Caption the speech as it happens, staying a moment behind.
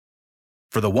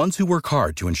For the ones who work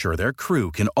hard to ensure their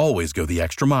crew can always go the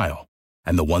extra mile,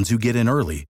 and the ones who get in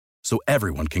early so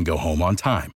everyone can go home on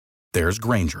time, there's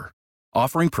Grainger,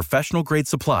 offering professional-grade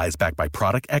supplies backed by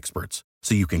product experts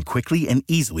so you can quickly and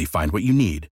easily find what you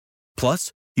need.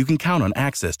 Plus, you can count on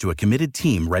access to a committed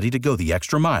team ready to go the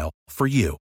extra mile for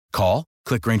you. Call,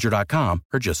 click Grainger.com,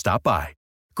 or just stop by.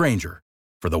 Grainger,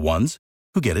 for the ones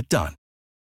who get it done.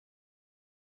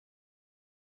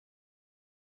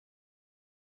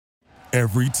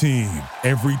 Every team,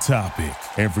 every topic,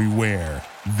 everywhere.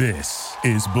 This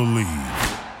is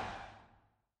Believe.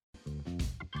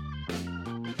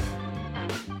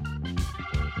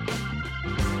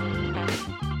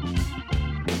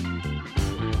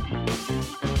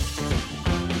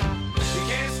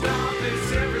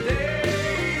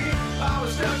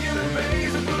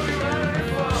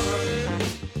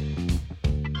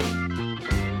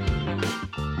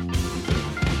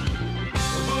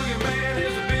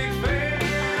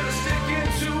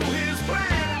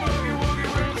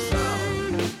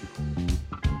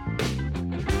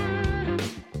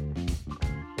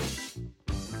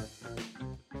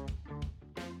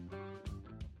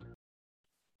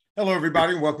 Hello,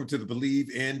 everybody, and welcome to the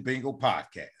Believe in Bengal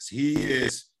podcast. He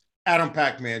is Adam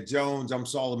Pac-Man Jones. I'm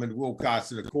Solomon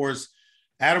Wilcoxon. Of course,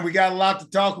 Adam, we got a lot to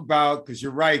talk about because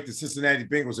you're right. The Cincinnati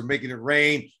Bengals are making it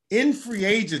rain in free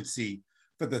agency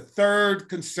for the third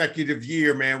consecutive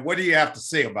year, man. What do you have to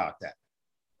say about that?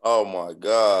 Oh, my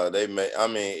God. And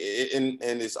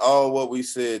it's all what we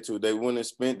said, too. They wouldn't have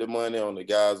spent the money on the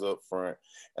guys up front.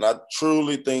 And I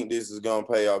truly think this is going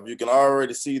to pay off. You can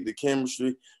already see the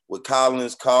chemistry with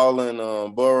Collins calling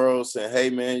Burrows saying, hey,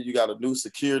 man, you got a new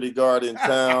security guard in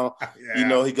town. Yeah. You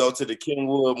know, he go to the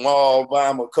Kenwood Mall, buy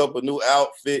him a couple new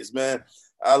outfits, man.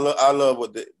 I love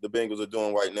what the Bengals are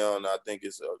doing right now, and I think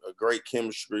it's a great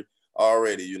chemistry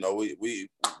already. You know, we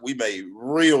made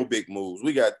real big moves.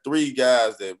 We got three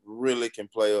guys that really can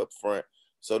play up front.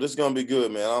 So this is going to be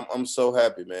good, man. I'm so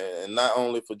happy, man. And not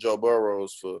only for Joe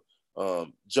Burrows, for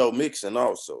Joe Mixon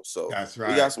also. So that's right.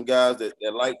 We got some guys that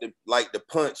like to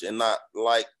punch and not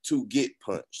like to get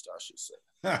punched, I should say.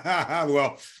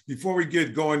 Well, before we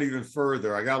get going even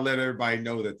further, I got to let everybody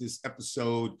know that this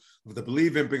episode of the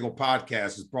Believe in Bengal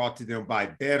podcast is brought to them by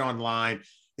BetOnline.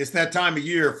 It's that time of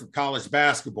year for college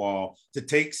basketball to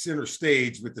take center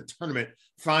stage with the tournament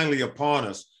finally upon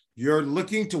us. You're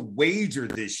looking to wager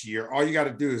this year. All you got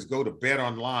to do is go to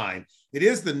BetOnline. It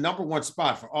is the number one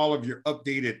spot for all of your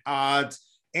updated odds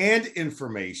and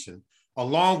information,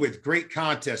 along with great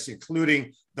contests,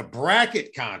 including the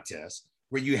bracket contest,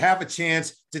 where you have a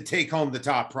chance to take home the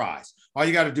top prize. All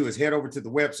you got to do is head over to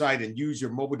the website and use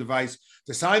your mobile device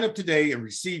to sign up today and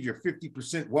receive your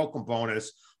 50% welcome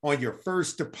bonus on your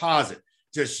first deposit.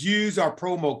 Just use our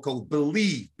promo code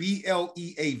BELIEVE,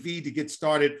 B-L-E-A-V, to get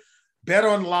started.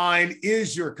 BetOnline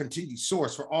is your continued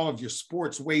source for all of your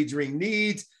sports wagering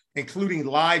needs, including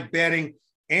live betting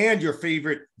and your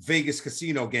favorite Vegas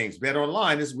casino games.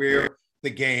 BetOnline is where the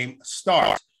game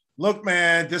starts. Look,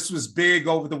 man, this was big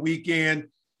over the weekend.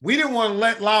 We didn't want to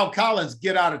let La'el Collins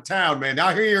get out of town, man.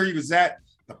 Now here he was at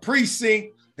the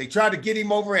precinct. They tried to get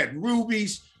him over at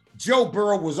Ruby's. Joe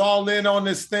Burrow was all in on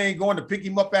this thing, going to pick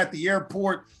him up at the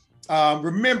airport.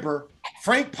 Remember,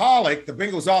 Frank Pollock, the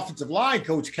Bengals offensive line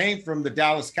coach, came from the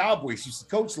Dallas Cowboys. He used to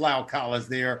coach La'el Collins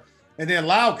there. And then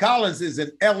La'el Collins is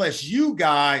an LSU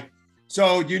guy.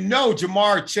 So, you know,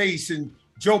 Jamar Chase and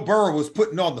Joe Burrow was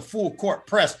putting on the full court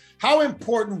press. How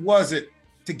important was it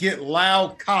to get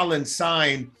La'el Collins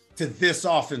signed to this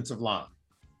offensive line?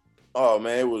 Oh,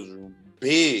 man, it was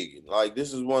big. Like,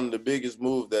 this is one of the biggest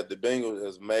moves that the Bengals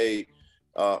has made.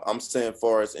 I'm saying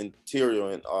far as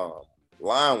interior and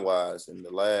line-wise in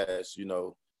the last,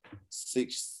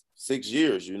 6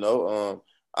 years,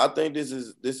 I think this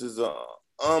is an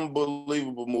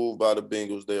unbelievable move by the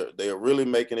Bengals. They are really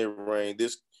making it rain.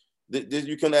 This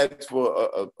you can ask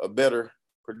for a better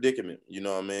predicament. You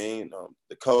know what I mean?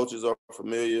 The coaches are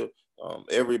familiar.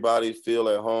 Everybody feel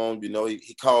at home.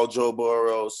 He called Joe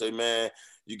Burrow, say, man,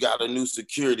 you got a new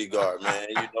security guard, man.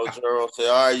 Joe say,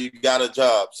 all right, you got a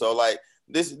job. So, like,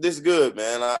 this is good,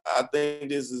 man. I think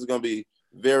this is going to be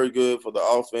very good for the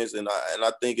offense, and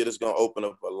I think it is going to open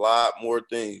up a lot more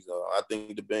things. I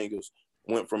think the Bengals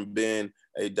went from being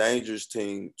a dangerous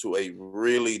team to a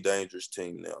really dangerous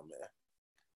team now, man.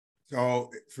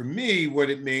 So for me, what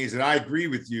it means, and I agree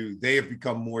with you, they have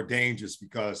become more dangerous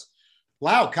because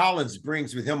La'el Collins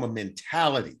brings with him a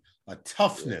mentality, a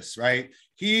toughness, right?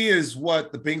 He is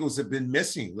what the Bengals have been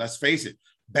missing. Let's face it.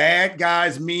 Bad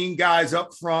guys, mean guys up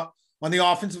front on the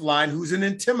offensive line who's an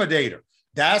intimidator.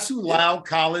 That's who La'el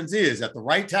Collins is. At the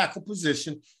right tackle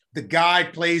position, the guy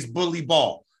plays bully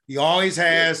ball. He always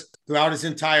has throughout his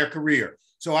entire career.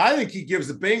 So I think he gives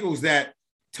the Bengals that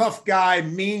tough guy,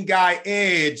 mean guy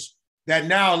edge that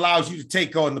now allows you to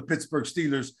take on the Pittsburgh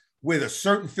Steelers with a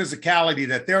certain physicality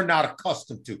that they're not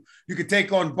accustomed to. You could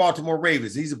take on Baltimore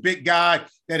Ravens. He's a big guy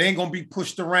that ain't going to be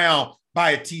pushed around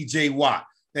by a TJ Watt.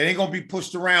 That ain't going to be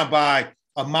pushed around by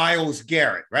a Myles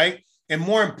Garrett, right? And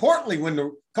more importantly, when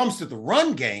it comes to the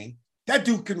run game, that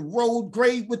dude can road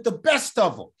grade with the best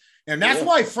of them. And that's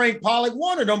why Frank Pollock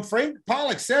wanted him. Frank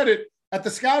Pollock said it at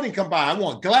the scouting combine. I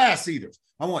want glass eaters.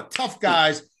 I want tough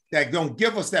guys that don't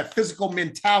give us that physical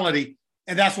mentality.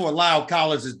 And that's what La'el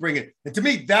Collins is bringing. And to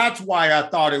me, that's why I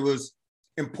thought it was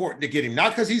important to get him.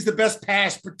 Not because he's the best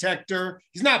pass protector.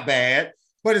 He's not bad.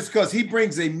 But it's because he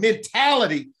brings a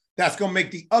mentality that's going to make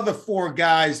the other four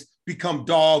guys become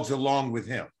dogs along with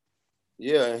him.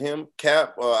 Yeah, him,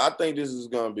 Cap. I think this is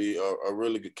going to be a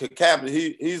really good Cap.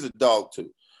 He's a dog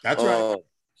too. That's right.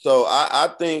 So I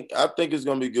think it's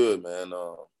going to be good, man.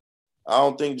 I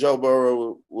don't think Joe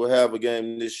Burrow will have a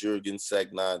game this year getting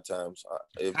sacked 9 times.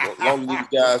 As long as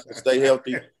these guys can stay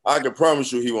healthy, I can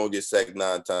promise you he won't get sacked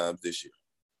 9 times this year.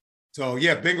 So,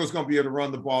 yeah, Bengals going to be able to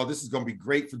run the ball. This is going to be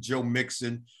great for Joe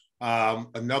Mixon.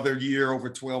 Another year over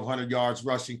 1,200 yards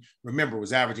rushing. Remember,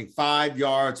 was averaging 5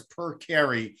 yards per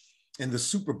carry in the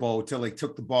Super Bowl until they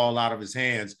took the ball out of his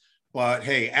hands. But,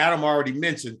 hey, Adam already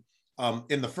mentioned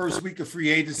in the first week of free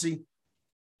agency,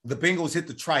 the Bengals hit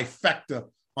the trifecta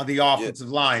on the offensive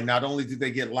line. Not only did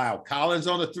they get La'el Collins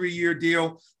on a 3-year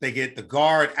deal, they get the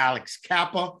guard Alex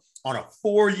Kappa on a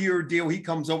 4-year deal. He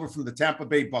comes over from the Tampa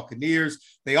Bay Buccaneers.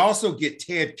 They also get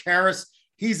Ted Karras.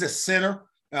 He's a center.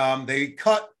 They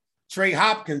cut Trey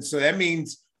Hopkins, so that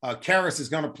means Karras is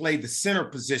going to play the center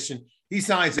position. He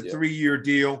signs a 3-year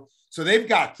deal. So they've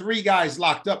got 3 guys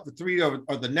locked up for 3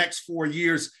 of the next 4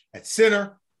 years at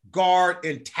center, guard,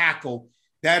 and tackle.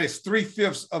 That is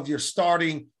 3/5 of your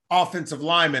starting offensive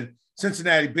linemen.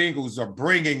 Cincinnati Bengals are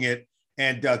bringing it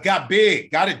and got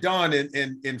it done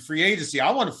in free agency.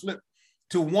 I want to flip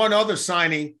to one other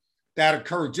signing that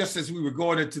occurred just as we were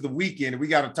going into the weekend, and we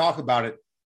got to talk about it.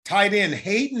 Tight end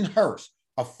Hayden Hurst,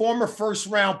 a former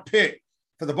first-round pick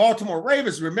for the Baltimore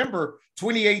Ravens. Remember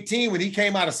 2018 when he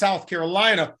came out of South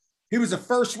Carolina, he was a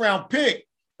first-round pick,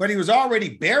 but he was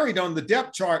already buried on the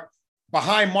depth chart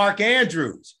behind Mark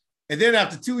Andrews. And then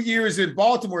after 2 years in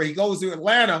Baltimore, he goes to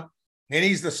Atlanta, and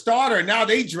he's the starter. And now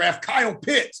they draft Kyle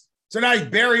Pitts. So now he's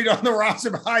buried on the roster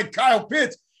behind Kyle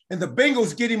Pitts. And the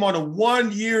Bengals get him on a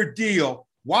 1-year deal.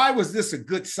 Why was this a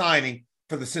good signing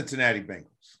for the Cincinnati Bengals?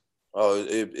 Oh,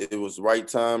 it was right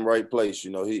time, right place.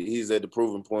 You know, he's at the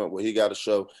proving point where he got to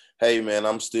show, hey, man,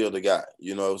 I'm still the guy.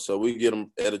 You know, so we get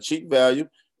him at a cheap value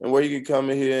and where he can come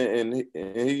in here and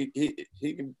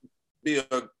he can be a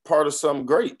part of something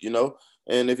great, you know.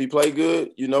 And if he play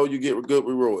good, you know, you get good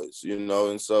rewards, you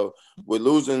know. And so with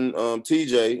losing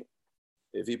TJ,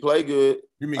 if he play good,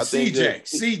 you mean CJ?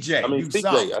 CJ. I mean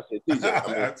CJ. I said TJ.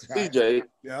 I mean CJ.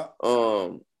 Yeah.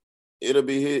 It'll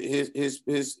be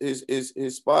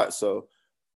his spot. So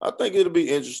I think it'll be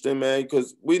interesting, man,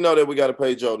 because we know that we got to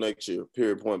pay Joe next year.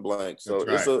 Period. Point blank. So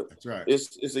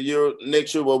it's a year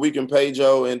next year where we can pay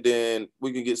Joe, and then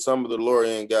we can get some of the lower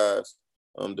end guys,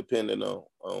 depending on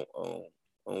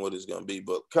what it's gonna be.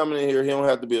 But coming in here, he don't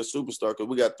have to be a superstar because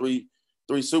we got three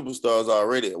superstars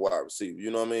already at wide receiver.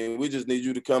 You know what I mean? We just need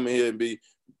you to come in here and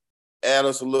add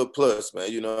us a little plus,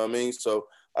 man. You know what I mean? So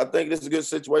I think this is a good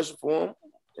situation for him.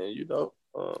 And you know,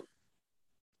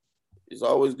 it's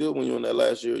always good when you're in that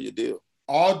last year of your deal.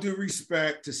 All due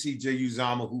respect to CJ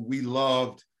Uzomah, who we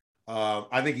loved.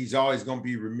 I think he's always going to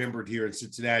be remembered here in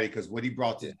Cincinnati because what he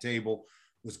brought to the table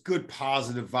was good,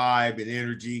 positive vibe and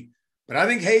energy. But I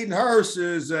think Hayden Hurst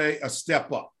is a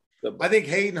step up. I think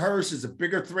Hayden Hurst is a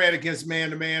bigger threat against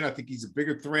man-to-man. I think he's a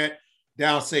bigger threat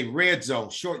down, say, red zone,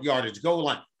 short yardage, goal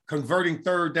line, converting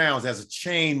third downs as a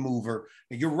chain mover.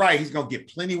 And you're right, he's going to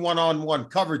get plenty one-on-one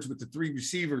coverage with the 3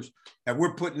 receivers that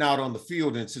we're putting out on the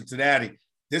field in Cincinnati.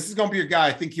 This is going to be a guy,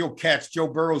 I think he'll catch Joe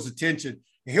Burrow's attention.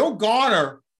 And he'll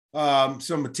garner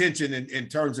some attention in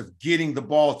terms of getting the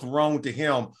ball thrown to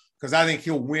him because I think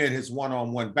he'll win his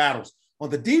one-on-one battles. On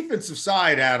the defensive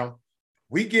side, Adam,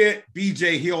 we get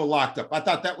B.J. Hill locked up. I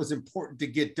thought that was important to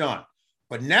get done.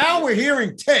 But now we're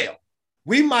hearing tale.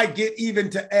 We might get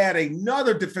even to add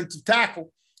another defensive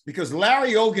tackle because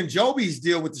Larry Ogunjobi's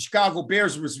deal with the Chicago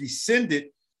Bears was rescinded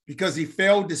because he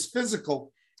failed his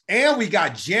physical. And we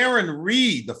got Jaron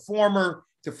Reed, the former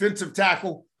defensive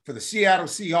tackle for the Seattle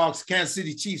Seahawks, Kansas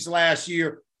City Chiefs last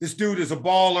year. This dude is a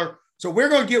baller. So we're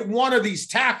going to get one of these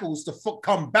tackles to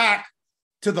come back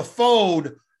to the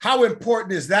fold. How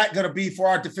important is that going to be for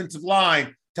our defensive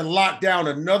line to lock down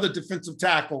another defensive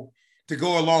tackle to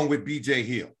go along with B.J.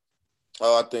 Hill?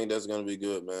 Oh, I think that's going to be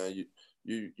good, man.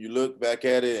 You look back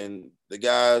at it, and the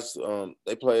guys,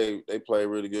 they play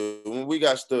really good. When we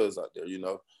got studs out there, you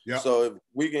know. Yep. So if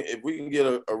we can get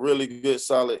a really good,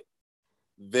 solid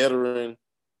veteran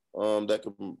that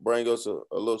can bring us a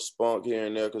little spunk here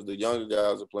and there, because the younger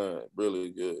guys are playing really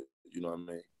good. You know what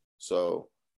I mean? So,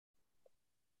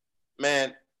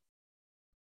 man,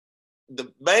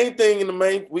 the main thing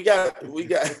we got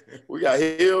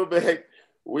Hill back.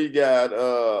 We got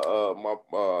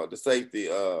the safety.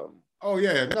 Oh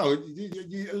yeah, no.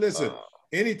 You listen.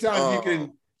 Anytime you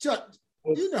can,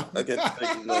 you know. I can't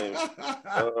think his name.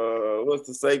 What's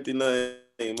the safety name?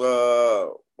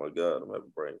 Oh my God, I'm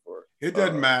having brain for it. It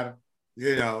doesn't matter.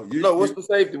 You know. What's the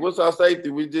safety? What's our safety?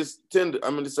 We just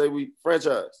to say we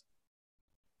franchise.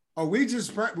 Oh, we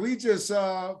just franchise.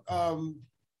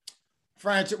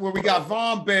 Well, we got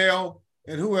Von Bell,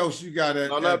 and who else you got?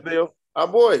 No, not Bell. Our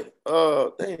boy.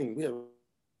 We have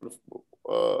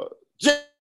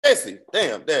Jesse.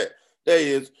 Damn, there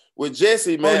he is. With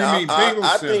Jesse, man,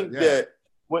 I think that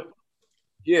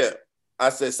I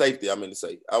said safety. I meant to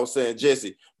say. I was saying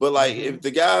Jesse, but like if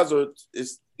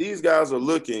these guys are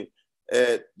looking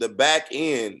at the back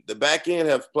end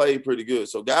have played pretty good.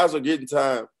 So guys are getting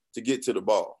time to get to the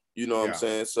ball. You know what I'm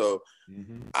saying? So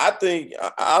I think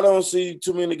I don't see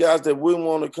too many guys that wouldn't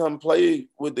want to come play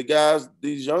with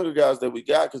these younger guys that we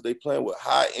got, because they playing with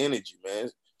high energy, man.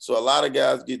 So a lot of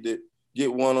guys get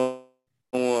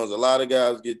one-on-ones. A lot of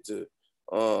guys get to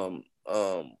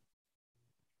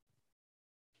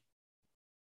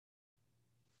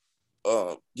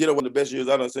get one of the best years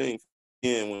I done seen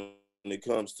when it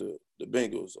comes to the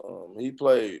Bengals. He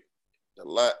played a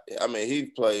lot. I mean, he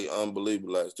played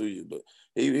unbelievable last 2 years, but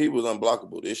he was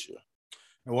unblockable this year.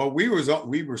 Well, we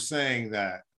were saying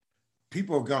that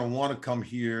people are going to want to come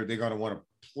here. They're going to want to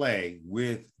play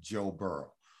with Joe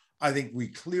Burrow. I think we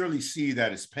clearly see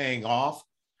that it's paying off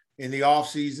in the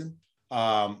offseason.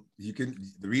 The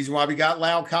reason why we got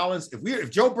La'el Collins, if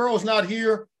Joe Burrow's not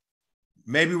here,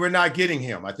 maybe we're not getting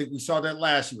him. I think we saw that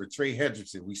last year with Trey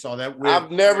Hendrickson. We saw that with I've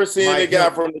never seen Mike a guy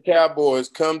Hilton. from the Cowboys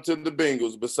come to the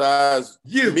Bengals besides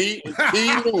you. Me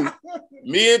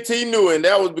and T. New, and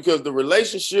that was because the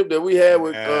relationship that we had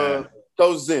with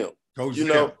Coach Zim. Coach you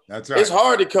Zim. know, that's right. It's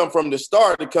hard to come from the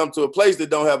start to come to a place that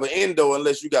don't have an endo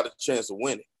unless you got a chance of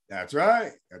winning. That's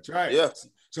right. That's right. Yeah.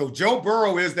 So Joe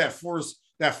Burrow is that force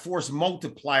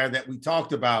multiplier that we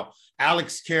talked about.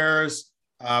 Alex Karras,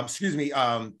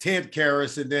 Ted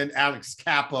Karras, and then Alex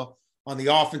Kappa on the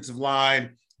offensive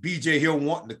line. B.J. Hill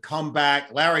wanting to come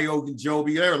back. Larry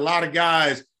Ogunjobi. There are a lot of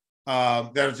guys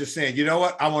that are just saying, you know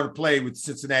what? I want to play with the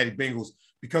Cincinnati Bengals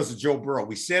because of Joe Burrow.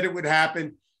 We said it would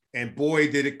happen, and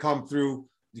boy, did it come through.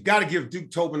 You got to give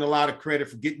Duke Tobin a lot of credit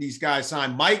for getting these guys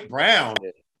signed. Mike Brown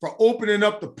for opening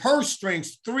up the purse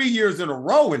strings 3 years in a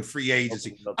row in free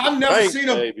agency. I've never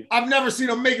seen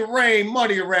him make it rain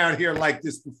money around here like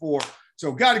this before.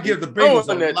 So got to give the Bengals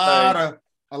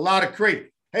a lot of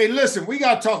credit. Hey, listen, we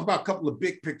got to talk about a couple of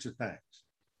big picture things.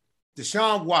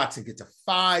 Deshaun Watson gets a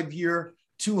 5-year,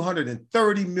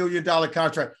 $230 million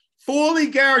contract, fully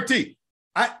guaranteed.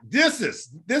 This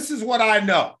is what I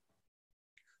know.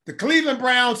 The Cleveland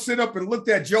Browns sit up and looked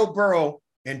at Joe Burrow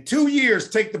in 2 years,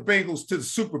 take the Bengals to the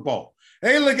Super Bowl.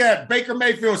 They look at Baker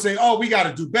Mayfield and say, oh, we got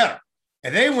to do better.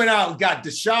 And they went out and got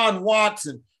Deshaun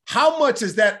Watson. How much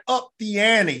is that up the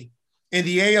ante in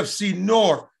the AFC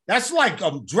North? That's like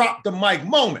a drop the mic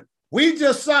moment. We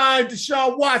just signed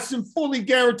Deshaun Watson, fully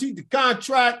guaranteed the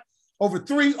contract over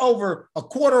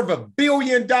 $250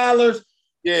 million.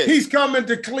 Yeah. He's coming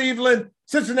to Cleveland.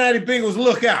 Cincinnati Bengals,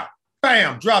 look out.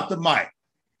 Bam, drop the mic.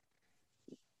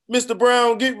 Mr.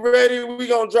 Brown, get ready. We're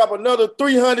going to drop another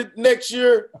 300 next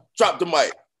year. Drop the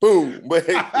mic. Boom. But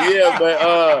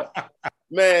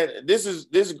man, this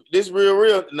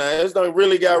real. Now, it's not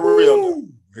really got real.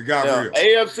 It got real.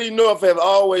 AFC North have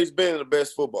always been the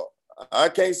best football. I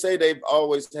can't say they've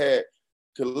always had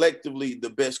collectively the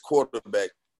best quarterbacks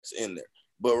in there.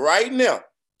 But right now,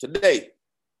 today,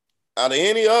 out of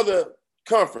any other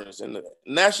conference in the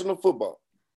national football,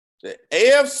 the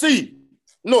AFC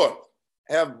North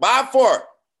have by far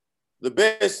the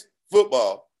best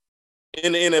football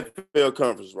in the NFL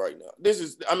conference right now.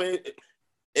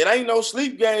 It ain't no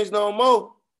sleep games no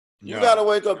more. You got to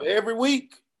wake up every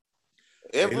week.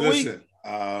 Every week.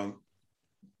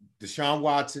 Deshaun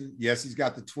Watson, yes, he's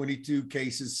got the 22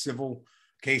 civil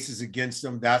cases against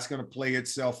him. That's going to play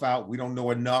itself out. We don't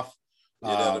know enough.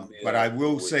 But I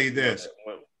will say this.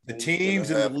 The teams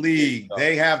in the league,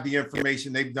 they have the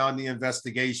information. They've done the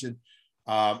investigation.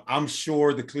 I'm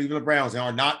sure the Cleveland Browns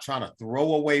are not trying to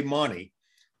throw away money.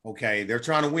 Okay, they're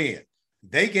trying to win.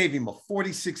 They gave him a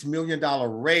 $46 million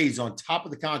raise on top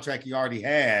of the contract he already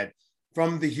had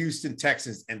from the Houston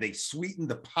Texans, and they sweetened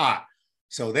the pot.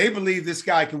 So they believe this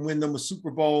guy can win them a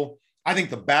Super Bowl. I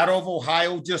think the Battle of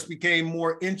Ohio just became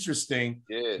more interesting.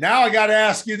 Yeah. Now I got to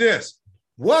ask you this.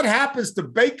 What happens to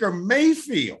Baker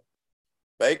Mayfield?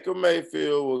 Baker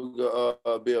Mayfield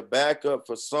will be a backup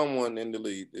for someone in the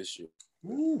league this year.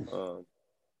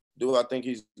 Do I think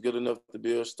he's good enough to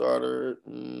be a starter?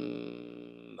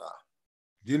 Nah.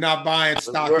 You're not buying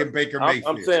stock in Baker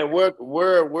Mayfield. I'm saying,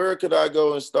 where could I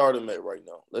go and start him at right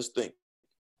now? Let's think.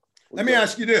 Let me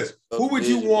ask you this. Who would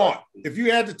you want? If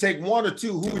you had to take one or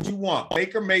two, who would you want?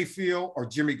 Baker Mayfield or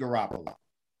Jimmy Garoppolo?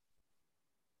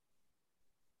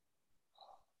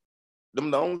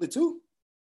 Them the only two?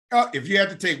 If you had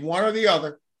to take one or the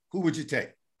other, who would you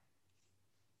take?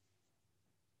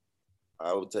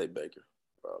 I would take Baker,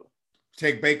 probably.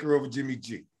 Take Baker over Jimmy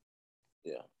G.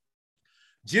 Yeah.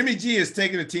 Jimmy G has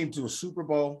taken a team to a Super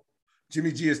Bowl.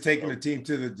 Jimmy G has taken a team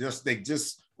to they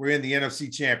just were in the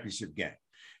NFC Championship game.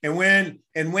 And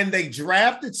when they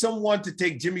drafted someone to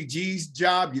take Jimmy G's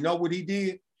job, you know what he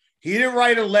did? He didn't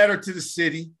write a letter to the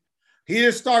city. He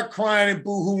didn't start crying and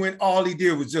boo-hooing. All he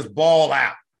did was just ball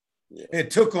out. Yeah. And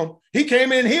took him. He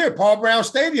came in here, Paul Brown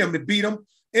Stadium, to beat him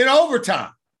in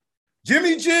overtime.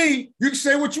 Jimmy G, you can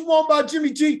say what you want about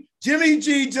Jimmy G. Jimmy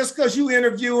G, just because you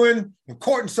interviewing and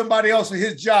courting somebody else for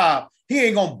his job, he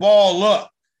ain't going to ball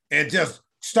up and just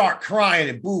start crying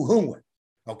and boo-hooing,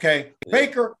 okay? Yeah.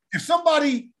 Baker, if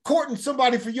somebody courting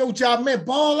somebody for your job, man,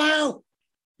 ball out.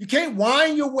 You can't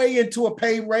whine your way into a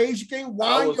pay raise. You can't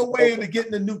whine your way into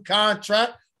getting a new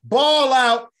contract. Ball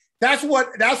out. That's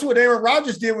what Aaron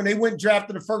Rodgers did when they went and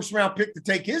drafted the first-round pick to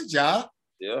take his job.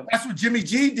 Yeah. That's what Jimmy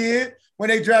G did when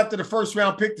they drafted the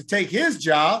first-round pick to take his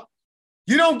job.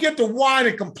 You don't get to whine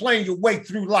and complain your way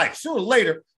through life. Sooner or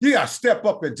later, you got to step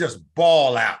up and just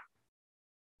ball out.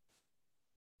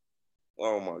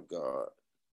 Oh, my God.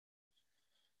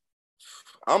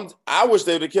 I wish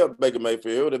they would have kept Baker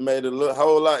Mayfield. It would have made it a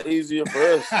whole lot easier for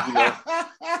us. You know?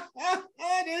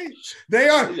 They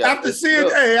are after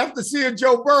seeing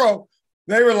Joe Burrow,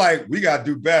 they were like, we got to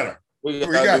do better. We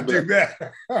got to do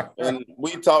better. And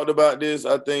we talked about this,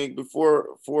 I think,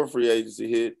 before free agency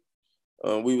hit.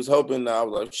 We was hoping, I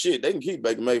was like, shit, they can keep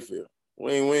Baker Mayfield.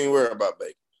 We ain't worried about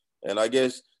Baker. And I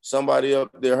guess somebody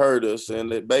up there heard us,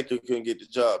 and that Baker couldn't get the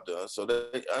job done. So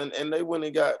they went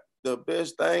and got the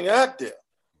best thing out there.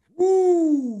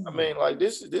 Woo! I mean, like,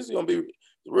 this is going to be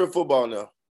real football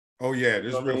now. Oh, yeah,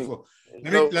 this is real football.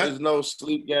 There's no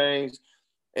sleep games.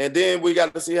 And then we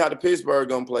got to see how the Pittsburgh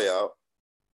going to play out,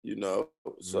 you know.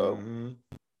 So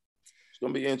it's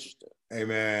going to be interesting. Hey,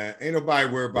 man, ain't nobody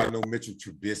worried about no Mitchell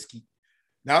Trubisky.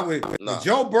 Now with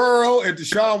Joe Burrow and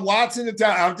Deshaun Watson in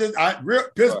town,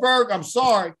 Pittsburgh, I'm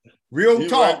sorry. Real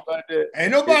talk. Right,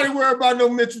 ain't nobody worried about no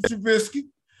Mitchell Trubisky.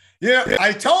 Yeah,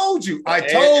 I told you. I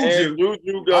told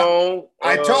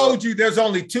you there's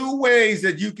only two ways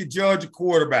that you can judge a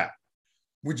quarterback.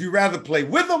 Would you rather play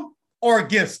with them or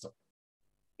against them?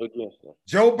 Against them.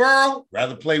 Joe Burrow,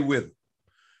 rather play with him.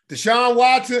 Deshaun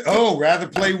Watson, rather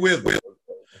play with him.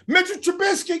 Mitchell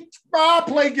Trubisky, I'll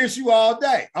play against you all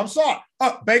day. I'm sorry.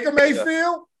 Baker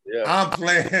Mayfield, I'm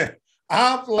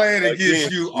playing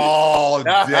against you all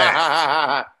day.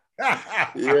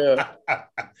 Yeah.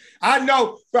 I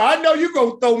know you're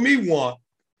going to throw me one.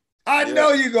 I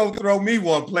know you're going to throw me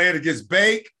one playing against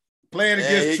Bake, playing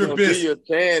against Trubisky. Give you a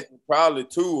chance, probably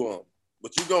two of them,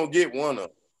 but you're going to get one of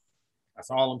them. That's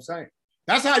all I'm saying.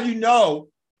 That's how you know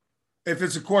if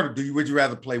it's a quarter. Would you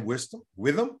rather play with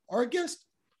them or against them?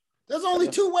 There's only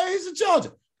two ways to judge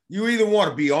it. You either want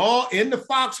to be all in the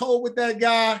foxhole with that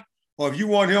guy, or if you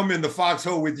want him in the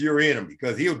foxhole with your enemy,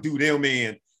 because he'll do them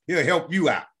in, he'll help you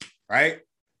out, right?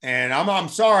 And I'm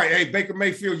sorry, hey, Baker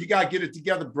Mayfield, you got to get it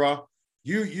together, bro.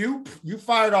 You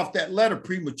fired off that letter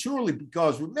prematurely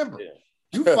because remember,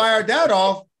 you fired that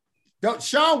off.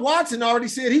 Sean Watson already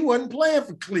said he wasn't playing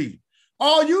for Cleveland.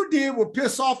 All you did was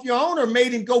piss off your owner,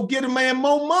 made him go get a man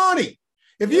more money.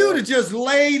 If you'd have just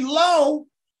laid low,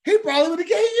 he probably would have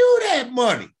gave you that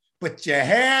money. But you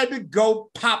had to go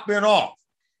popping off.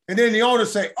 And then the owner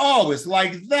say, oh, it's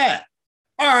like that.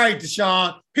 All right,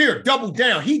 Deshaun, here, double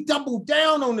down. He doubled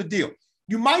down on the deal.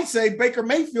 You might say Baker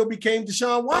Mayfield became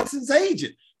Deshaun Watson's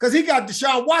agent because he got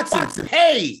Deshaun Watson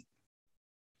paid.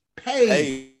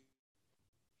 Hey,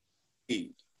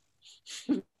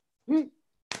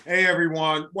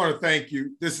 everyone. Want to thank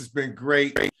you. This has been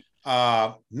great.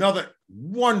 Another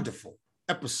wonderful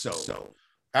episode.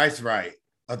 That's right.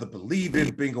 of the Believe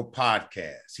in Bingo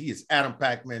podcast. He is Adam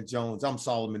Pac-Man Jones. I'm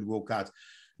Solomon Wilcox.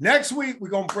 Next week, we're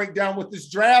going to break down what this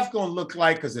draft going to look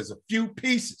like because there's a few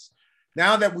pieces.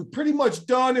 Now that we're pretty much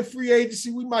done in free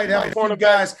agency, we might have a few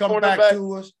guys come back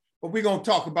to us, but we're going to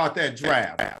talk about that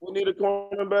draft. We need a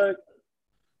cornerback.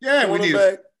 Yeah, we need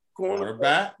a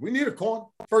cornerback. We need a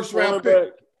first round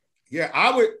pick. Yeah,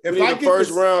 I would. If I get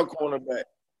first round cornerback.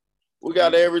 We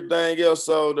got everything else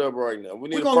sold up right now. We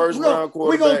need a first round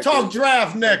quarterback. We're going to talk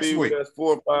draft next week.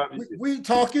 4 or 5 years. We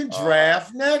talking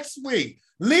draft next week.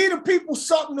 Leave the people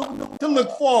something to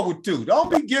look forward to. Don't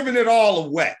be giving it all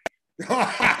away.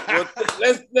 Well,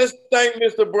 let's thank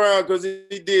Mr. Brown because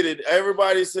he did it.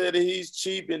 Everybody said that he's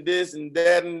cheap and this and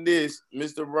that and this.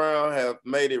 Mr. Brown have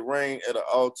made it rain at an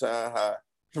all-time high.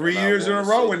 3 years in a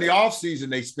row in the offseason,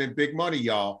 they spent big money,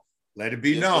 y'all. Let it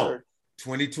be known. Sir.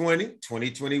 2020,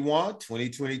 2021,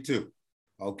 2022.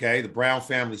 Okay, the Brown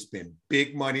family spent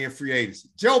big money in free agency.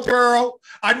 Joe Burrow,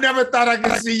 I never thought I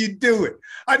could see you do it.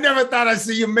 I never thought I'd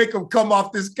see you make them come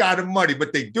off this kind of money,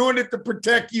 but they doing it to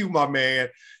protect you, my man.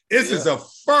 This is a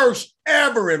first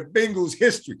ever in Bengals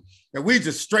history. And we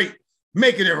just straight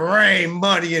making it rain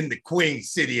money in the Queen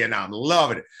City, and I'm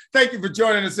loving it. Thank you for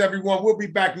joining us, everyone. We'll be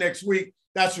back next week.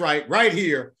 That's right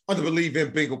here on the Believe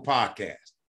in Bingo podcast.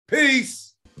 Peace.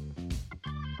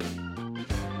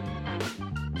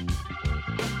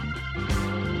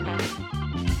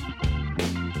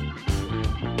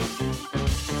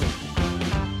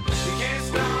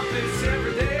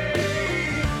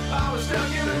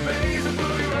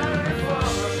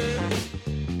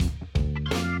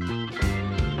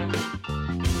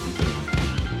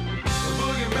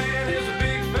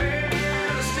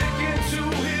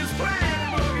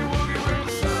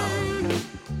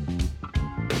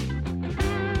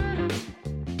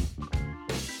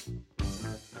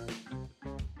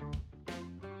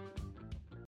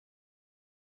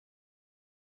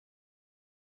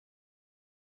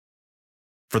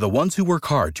 For the ones who work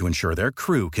hard to ensure their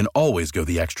crew can always go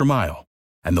the extra mile,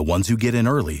 and the ones who get in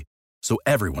early so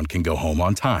everyone can go home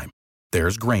on time,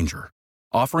 there's Grainger,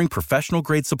 offering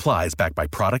professional-grade supplies backed by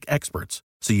product experts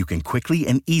so you can quickly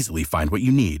and easily find what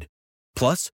you need.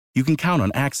 Plus, you can count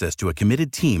on access to a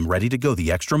committed team ready to go the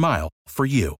extra mile for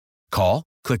you. Call,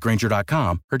 click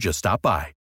Grainger.com, or just stop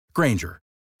by. Grainger,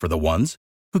 for the ones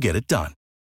who get it done.